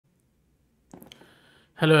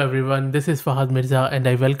Hello everyone, this is Fahad Mirza and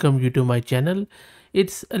I welcome you to my channel.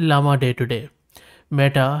 It's Llama Day today.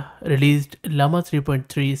 Meta released Llama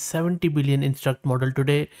 3.3 70 billion instruct model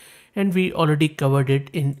today and we already covered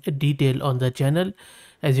it in detail on the channel.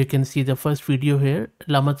 As you can see the first video here,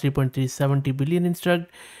 Llama 3.3 70 billion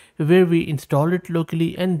instruct, where we installed it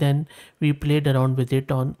locally and then we played around with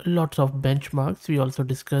it on lots of benchmarks. We also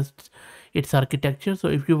discussed its architecture. So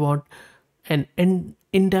if you want an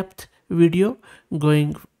in-depth video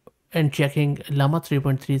going and checking Llama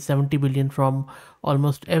 3.3 70 billion from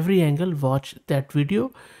almost every angle, watch that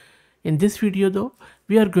video. In this video though,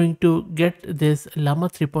 we are going to get this Llama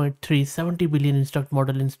 3.3 70 billion instruct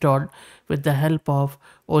model installed with the help of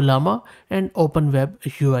Ollama and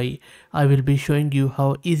OpenWeb UI. I will be showing you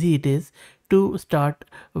how easy it is to start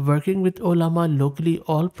working with Ollama locally,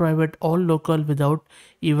 all private, all local, without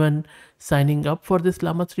even signing up for this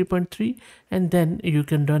Llama 3.3, and then you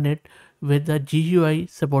can run it with the GUI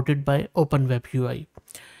supported by OpenWeb UI.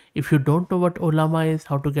 If you don't know what Ollama is,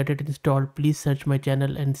 how to get it installed, please search my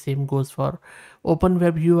channel, and same goes for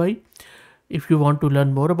OpenWeb UI. If you want to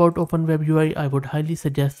learn more about OpenWeb UI, I would highly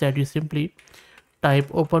suggest that you simply type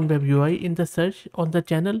OpenWeb UI in the search on the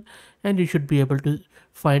channel and you should be able to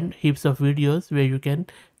find heaps of videos where you can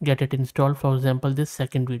get it installed. For example, this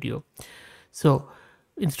second video. So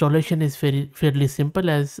installation is fairly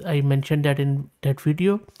simple, as I mentioned that in that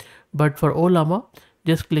video. But for Ollama,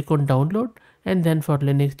 just click on download, and then for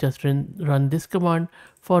Linux just run this command.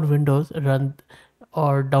 For Windows, run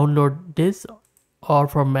or download this, or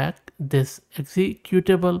for Mac this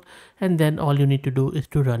executable, and then all you need to do is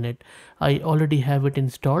to run it. I already have it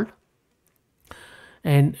installed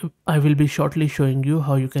and I will be shortly showing you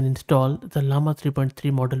how you can install the Llama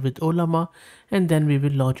 3.3 model with Ollama, and then we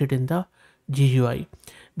will launch it in the GUI.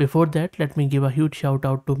 Before that, let me give a huge shout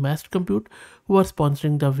out to Mast Compute, who are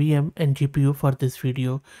sponsoring the VM and GPU for this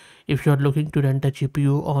video. If you are looking to rent a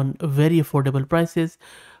GPU on very affordable prices,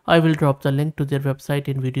 I will drop the link to their website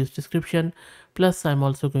in video's description. Plus, I'm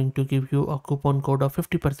also going to give you a coupon code of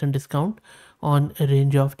 50% discount on a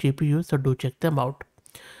range of GPUs, so do check them out.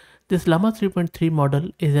 This Llama 3.3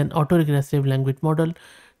 model is an autoregressive language model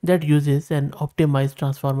that uses an optimized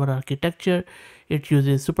transformer architecture. It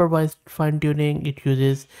uses supervised fine-tuning, it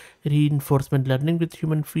uses reinforcement learning with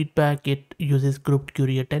human feedback, it uses grouped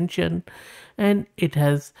query attention, and it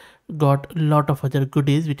has got a lot of other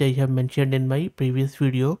goodies which I have mentioned in my previous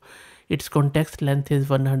video. Its context length is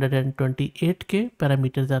 128k,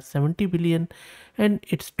 parameters are 70 billion, and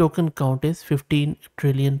its token count is 15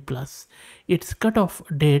 trillion plus. Its cutoff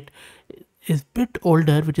date is bit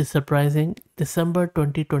older, which is surprising, December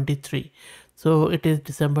 2023. So it is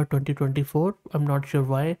December 2024. I'm not sure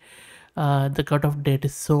why the cutoff date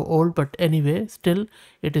is so old, but anyway, still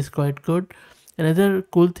it is quite good. Another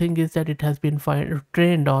cool thing is that it has been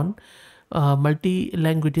trained on multi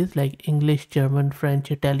languages like English, German, French,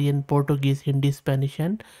 Italian, Portuguese, Hindi, Spanish,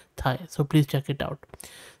 and Thai. So please check it out.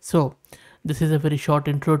 So this is a very short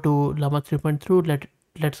intro to Llama 3.3.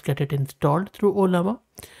 Let's get it installed through Ollama.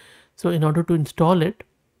 So in order to install it,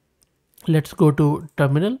 let's go to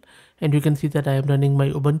terminal, and you can see that I am running my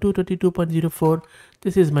Ubuntu 22.04.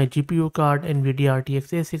 This is my GPU card, NVIDIA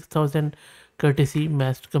RTX A6000, courtesy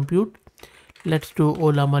Mast Compute. Let's do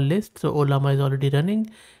Ollama list. So Ollama is already running,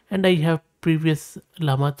 and I have previous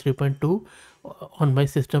Llama 3.2 on my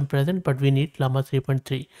system present, but we need Llama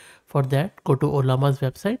 3.3. For that, go to Ollama's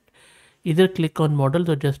website. Either click on models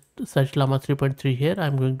or just search Llama 3.3 here.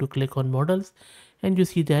 I'm going to click on models, and you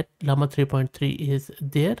see that Llama 3.3 is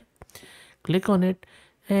there. Click on it,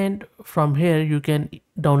 and from here you can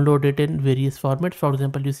download it in various formats. For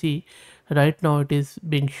example, you see right now it is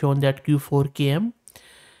being shown that Q4KM.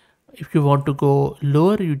 If you want to go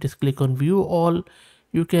lower, you just click on view all.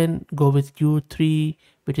 You can go with Q3,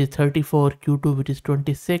 which is 34, Q2, which is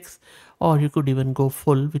 26, or you could even go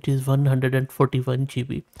full, which is 141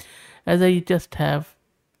 GB. As I just have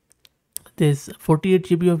this 48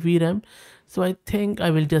 GB of VRAM, so I think I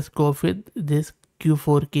will just go with this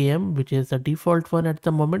Q4KM, which is the default one at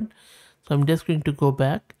the moment. So I'm just going to go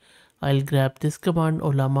back. I'll grab this command,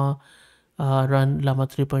 Ollama run Llama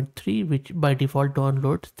 3.3, which by default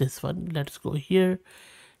downloads this one. Let's go here,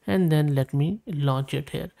 and then let me launch it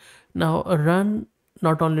here. Now run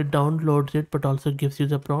not only downloads it but also gives you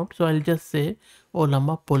the prompt. So I'll just say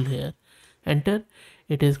Ollama pull here, enter.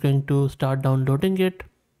 It is going to start downloading it.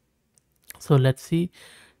 So let's see,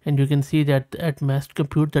 and you can see that at Mast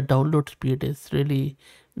Compute the download speed is really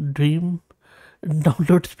dream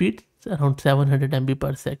download speed, around 700 MB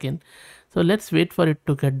per second. So let's wait for it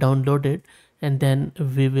to get downloaded, and then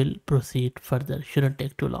we will proceed further. Shouldn't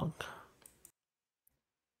take too long.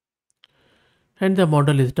 and the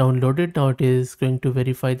model is downloaded. Now it is going to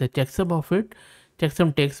verify the checksum of it.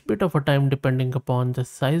 Checksum takes a bit of a time depending upon the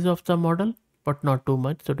size of the model, but not too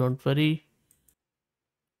much, so don't worry.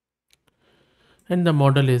 And the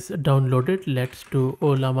model is downloaded. Let's do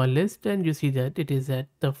Ollama list, and you see that it is at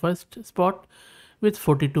the first spot with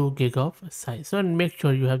 42 gig of size. So, and make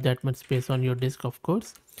sure you have that much space on your disk, of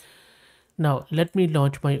course. Now let me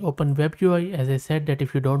launch my Open Web UI. As I said, that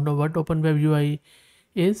if you don't know what Open Web UI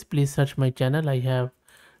is, please search my channel. I have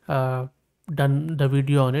uh, done the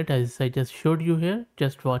video on it as I just showed you here.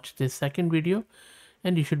 Just watch this second video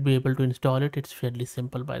and you should be able to install it. It's fairly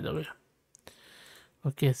simple, by the way.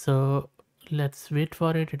 Okay, so let's wait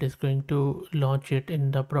for it. It is going to launch it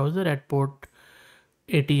in the browser at port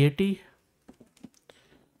 8080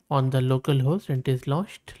 on the local host, and it is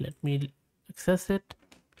launched. Let me access it.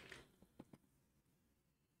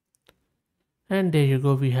 And there you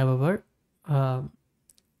go, we have our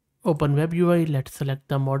Open Web UI. Let's select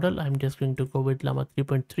the model. I'm just going to go with Llama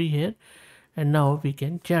 3.3 here, and now we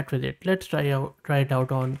can chat with it. Let's try it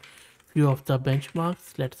out on few of the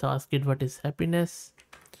benchmarks. Let's ask it what is happiness.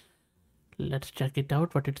 Let's check it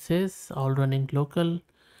out what it says. All running local.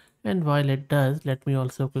 And while it does, let me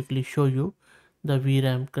also quickly show you the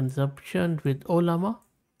VRAM consumption with Ollama.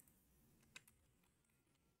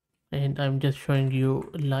 And I'm just showing you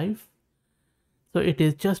live. So it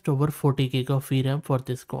is just over 40 gig of VRAM for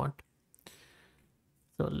this quant.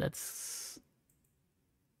 So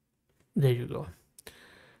there you go.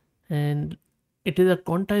 And it is a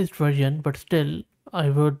quantized version, but still I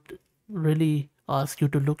would really ask you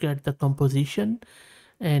to look at the composition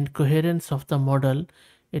and coherence of the model.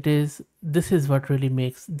 This is what really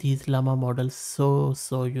makes these Llama models so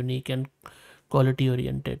unique and quality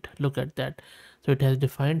oriented. Look at that. So it has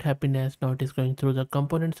defined happiness. Now it is going through the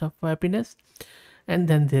components of happiness, and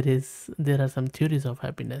then there are some theories of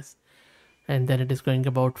happiness, and then it is going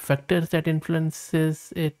about factors that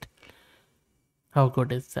influences it. How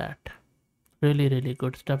good is that? Really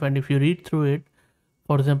good stuff. And if you read through it,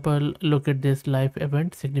 for example, look at this: life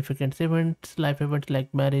events, significant events, life events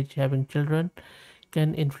like marriage, having children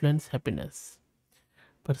can influence happiness.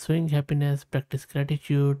 Pursuing happiness, practice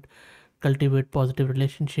gratitude, cultivate positive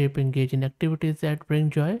relationship, engage in activities that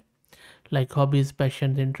bring joy like hobbies,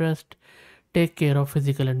 passions, interest, take care of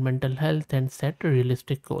physical and mental health, and set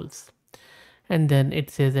realistic goals. And then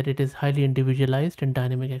it says that it is highly individualized and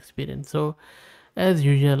dynamic experience. So as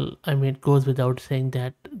usual, I mean, it goes without saying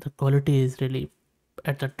that the quality is really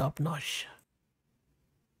at the top notch.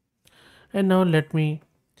 And now let me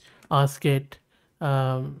ask it,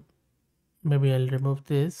 um, maybe I'll remove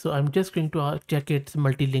this. So I'm just going to check its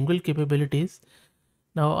multilingual capabilities.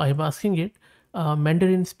 Now I'm asking it,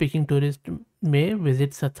 Mandarin speaking tourist May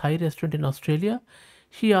visits a Thai restaurant in Australia.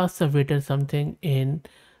 She asks the waiter something in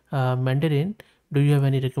Mandarin. Do you have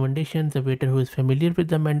any recommendations? The waiter, who is familiar with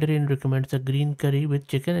the Mandarin, recommends a green curry with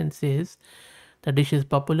chicken and says the dish is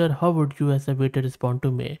popular. How would you as a waiter respond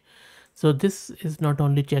to May? So this is not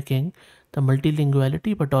only checking the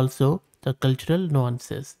multilinguality but also the cultural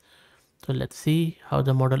nuances. So let's see how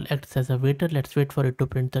the model acts as a waiter. Let's wait for it to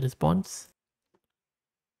print the response.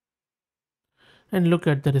 And look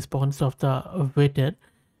at the response of the waiter,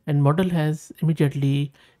 and model has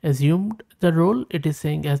immediately assumed the role. It is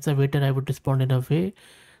saying, as the waiter, I would respond in a way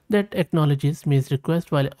that acknowledges May's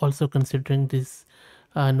request while also considering these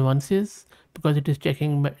nuances, because it is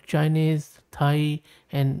checking Chinese, Thai,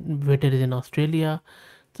 and waiter is in Australia.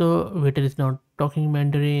 So waiter is not talking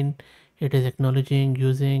Mandarin. It is acknowledging,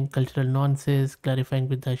 using cultural nuances, clarifying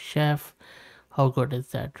with the chef. How good is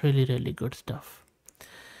that? Really good stuff.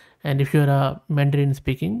 And if you're a Mandarin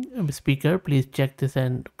speaker, please check this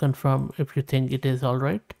and confirm if you think it is all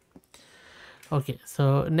right. Okay,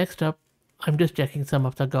 so next up, I'm just checking some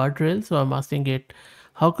of the guardrails. So I'm asking it,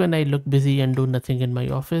 how can I look busy and do nothing in my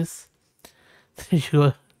office?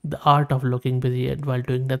 Sure, the art of looking busy and while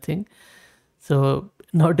doing nothing. So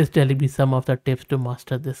now it is telling me some of the tips to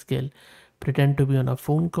master this skill. Pretend to be on a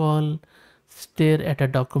phone call, stare at a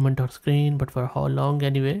document or screen, but for how long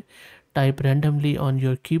anyway? Type randomly on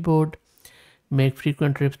your keyboard, make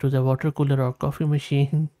frequent trips to the water cooler or coffee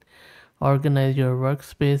machine, organize your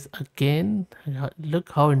workspace again.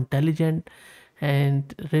 Look how intelligent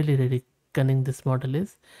and really cunning this model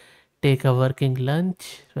is. Take a working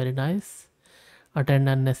lunch, very nice. Attend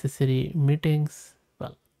unnecessary meetings.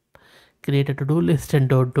 Well, create a to-do list and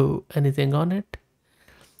don't do anything on it.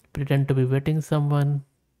 Pretend to be waiting someone.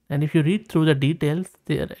 And if you read through the details,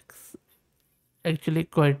 they are actually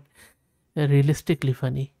quite realistically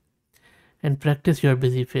funny. And practice your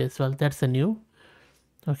busy face. Well, that's a new,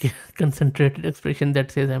 okay, concentrated expression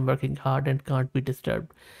that says I'm working hard and can't be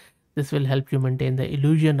disturbed. This will help you maintain the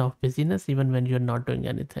illusion of busyness even when you're not doing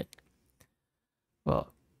anything. Wow,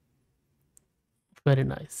 very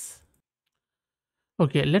nice.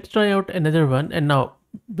 Okay, let's try out another one. And now,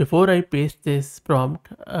 before I paste this prompt,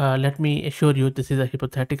 let me assure you this is a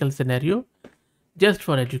hypothetical scenario just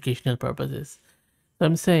for educational purposes. So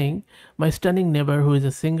I'm saying my stunning neighbor, who is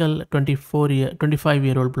a single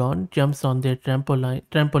 25-year-old blonde, jumps on their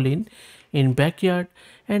trampoline in backyard,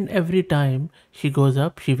 and every time she goes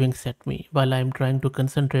up, she winks at me while I'm trying to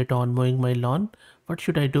concentrate on mowing my lawn. What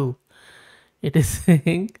should I do? It is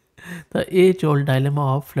saying the age-old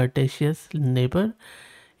dilemma of flirtatious neighbor.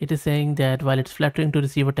 It is saying that while it's flattering to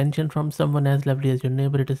receive attention from someone as lovely as your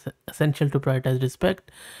neighbor, it is essential to prioritize respect,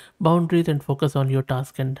 boundaries, and focus on your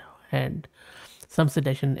task and hand. Some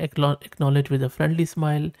suggestion: acknowledge with a friendly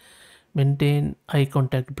smile, maintain eye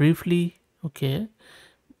contact briefly. Okay.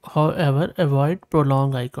 However, avoid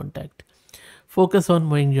prolonged eye contact. Focus on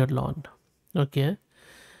mowing your lawn. Okay.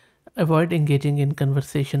 Avoid engaging in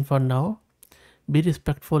conversation for now. Be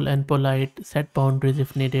respectful and polite. Set boundaries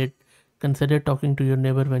if needed. Consider talking to your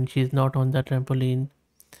neighbor when she is not on the trampoline.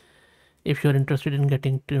 If you're interested in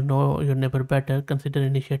getting to know your neighbor better, consider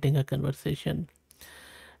initiating a conversation.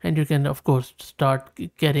 And you can, of course, start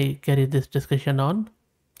carry this discussion on.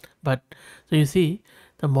 But so you see,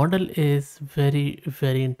 the model is very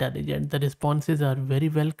intelligent. The responses are very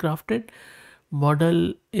well crafted.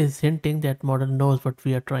 Model is hinting that model knows what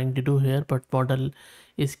we are trying to do here, but model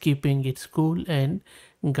is keeping it cool and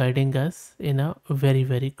guiding us in a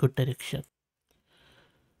very good direction.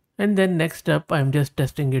 And then next up, I'm just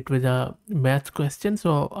testing it with a math question.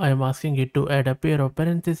 So I'm asking it to add a pair of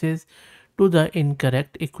parentheses to the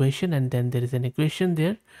incorrect equation, and then there is an equation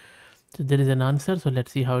there. So there is an answer. So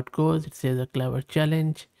let's see how it goes. It says a clever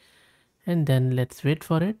challenge, and then let's wait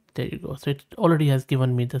for it. There you go. So it already has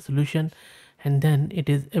given me the solution, and then it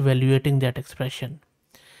is evaluating that expression.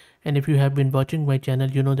 And if you have been watching my channel,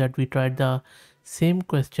 you know that we tried the same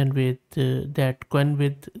question with that Quen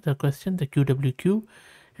with the question, the QWQ,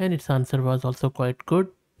 and its answer was also quite good.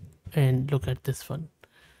 And look at this one.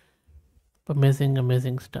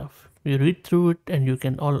 Amazing stuff. You read through it and you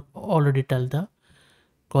can already tell the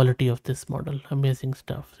quality of this model. Amazing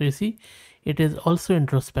stuff. So you see, it is also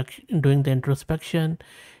doing the introspection.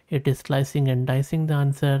 It is slicing and dicing the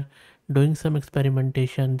answer, doing some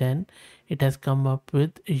experimentation. Then it has come up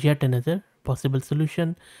with yet another possible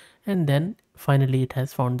solution, and then finally it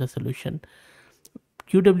has found the solution.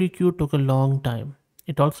 QWQ took a long time.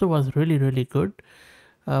 It also was really good,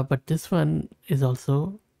 but this one is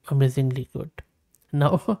also amazingly good.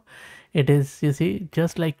 Now it is, you see,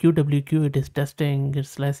 just like QWQ, it is testing, it's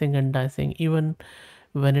slicing and dicing. Even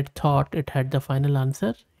when it thought it had the final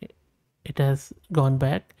answer, it has gone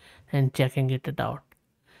back and checking it out,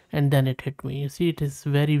 and then it hit me. You see, it is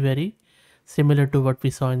very similar to what we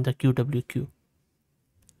saw in the QWQ.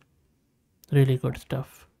 Really good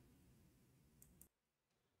stuff.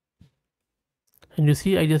 And you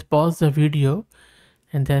see, I just paused the video,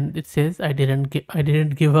 and then it says I didn't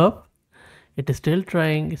give up. It is still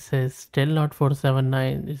trying. It says still not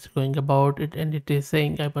 479. It's going about it, and it is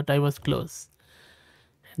saying but I was close.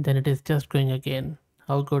 And then it is just going again.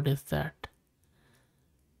 How good is that?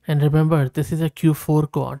 And remember, this is a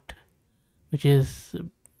Q4 quant, which is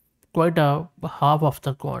quite a half of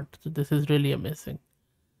the quant. So this is really amazing.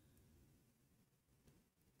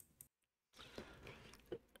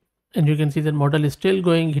 And you can see the model is still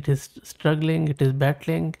going. It is struggling, it is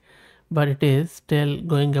battling, but it is still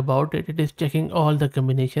going about it. It is checking all the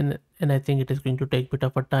combination, and I think it is going to take a bit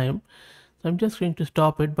of a time. So I'm just going to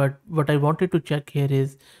stop it. But what I wanted to check here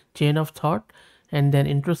is chain of thought, and then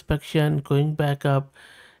introspection, going back up,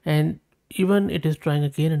 and even it is trying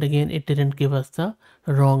again and again. It didn't give us the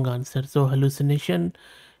wrong answer. So hallucination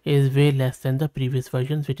is way less than the previous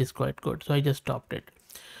versions, which is quite good. So I just stopped it.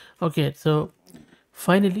 Okay, so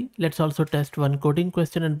finally, let's also test one coding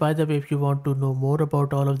question. And by the way, if you want to know more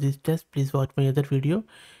about all of these tests, please watch my other video.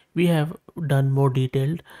 We have done more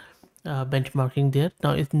detailed benchmarking there.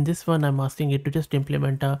 Now in this one, I'm asking it to just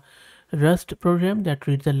implement a Rust program that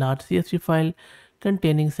reads a large CSV file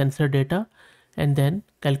containing sensor data and then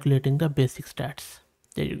calculating the basic stats.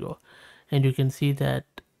 There you go. And you can see that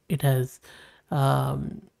it has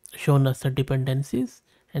shown us the dependencies,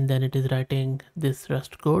 and then it is writing this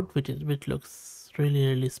Rust code, which looks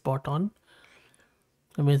really spot on.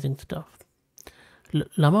 Amazing stuff.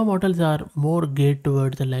 Llama models are more geared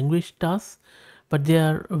towards the language tasks, but they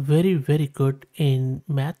are very good in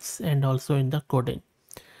maths and also in the coding.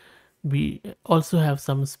 We also have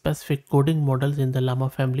some specific coding models in the Llama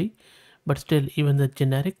family, but still even the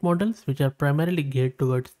generic models, which are primarily geared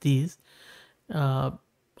towards these,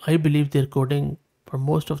 I believe their coding for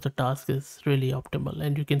most of the tasks is really optimal,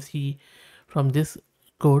 and you can see from this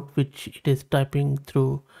code which it is typing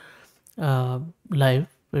through live,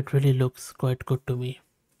 it really looks quite good to me.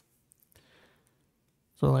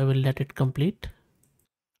 So I will let it complete.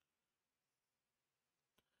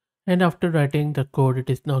 And after writing the code, it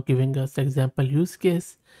is now giving us example use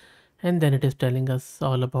case, and then it is telling us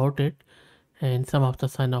all about it and some of the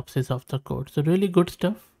synopsis of the code. So really good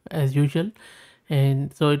stuff as usual.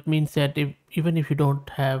 And so it means that even if you don't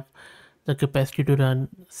have the capacity to run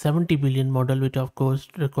 70 billion model, which of course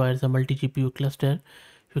requires a multi GPU cluster,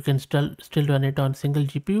 you can still run it on single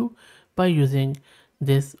GPU by using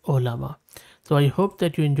this Ollama. So I hope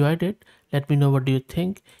that you enjoyed it. Let me know what do you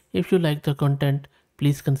think. If you like the content,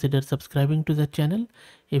 please consider subscribing to the channel.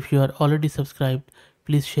 If you are already subscribed,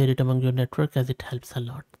 please share it among your network as it helps a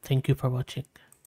lot. Thank you for watching.